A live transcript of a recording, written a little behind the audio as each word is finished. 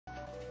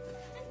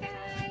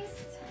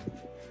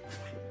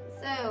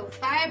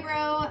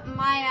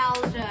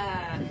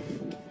Fibromyalgia.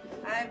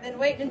 I've been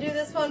waiting to do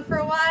this one for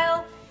a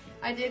while.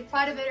 I did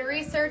quite a bit of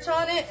research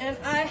on it and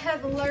I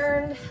have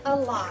learned a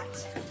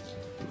lot.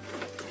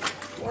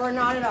 Or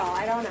not at all,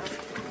 I don't know.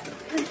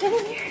 Let's get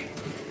in here.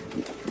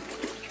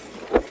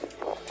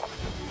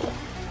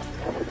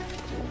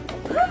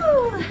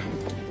 Whew.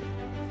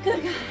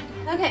 Good God.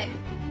 Okay,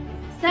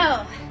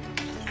 so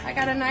I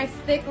got a nice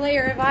thick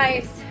layer of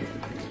ice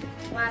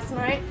last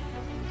night.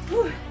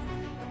 Whew.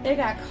 It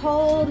got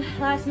cold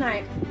last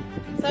night.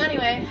 So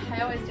anyway,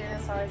 I always do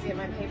this, I always get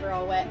my paper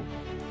all wet.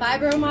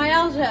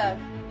 Fibromyalgia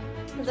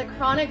is a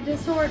chronic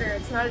disorder.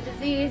 It's not a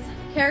disease,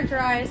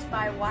 characterized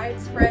by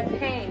widespread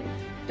pain.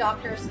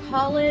 Doctors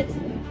call it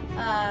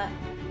a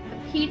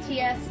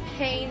PTS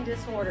pain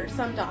disorder,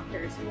 some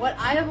doctors. What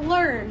I have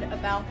learned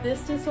about this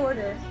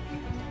disorder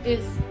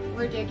is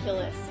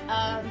ridiculous.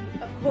 Of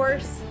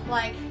course,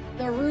 like,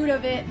 the root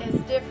of it is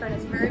different.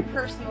 It's very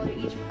personal to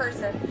each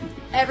person.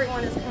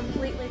 Everyone is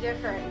completely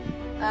different.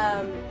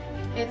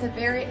 It's a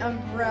very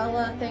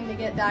umbrella thing to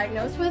get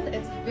diagnosed with.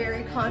 It's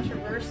very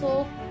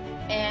controversial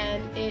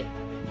and it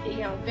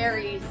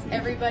varies.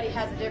 Everybody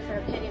has a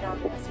different opinion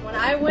on this. When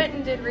I went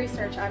and did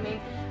research, I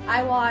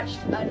watched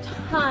a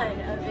ton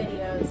of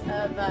videos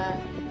of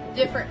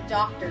different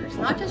doctors,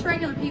 not just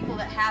regular people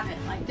that have it,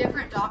 like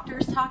different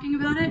doctors talking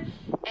about it,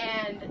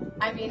 and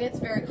it's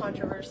very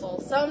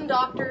controversial. Some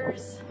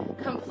doctors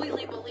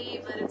completely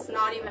believe that it's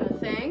not even a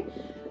thing.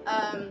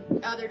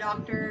 Other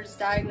doctors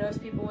diagnose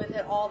people with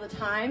it all the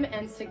time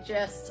and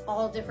suggest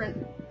all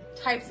different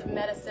types of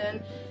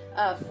medicine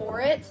for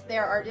it.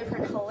 There are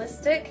different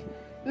holistic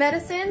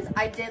medicines.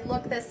 I did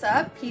look this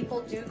up.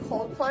 People do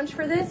cold plunge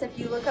for this. If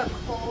you look up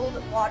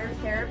cold water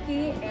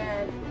therapy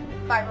and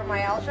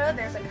fibromyalgia,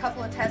 there's a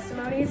couple of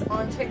testimonies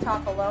on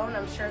TikTok alone.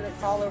 I'm sure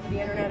that's all over the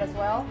internet as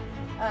well,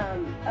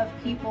 of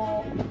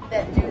people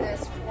that do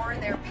this for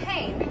their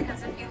pain.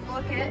 Because if you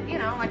look at,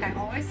 like I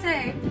always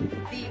say,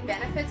 the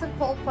benefits of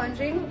cold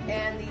plunging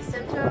and the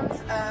symptoms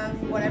of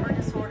whatever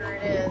disorder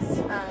it is,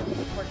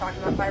 we're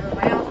talking about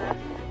fibromyalgia.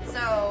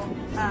 So,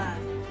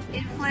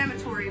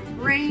 inflammatory,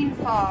 brain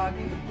fog,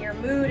 your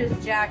mood is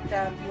jacked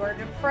up, you are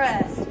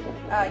depressed,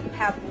 you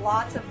have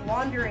lots of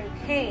wandering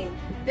pain.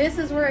 This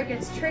is where it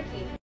gets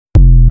tricky.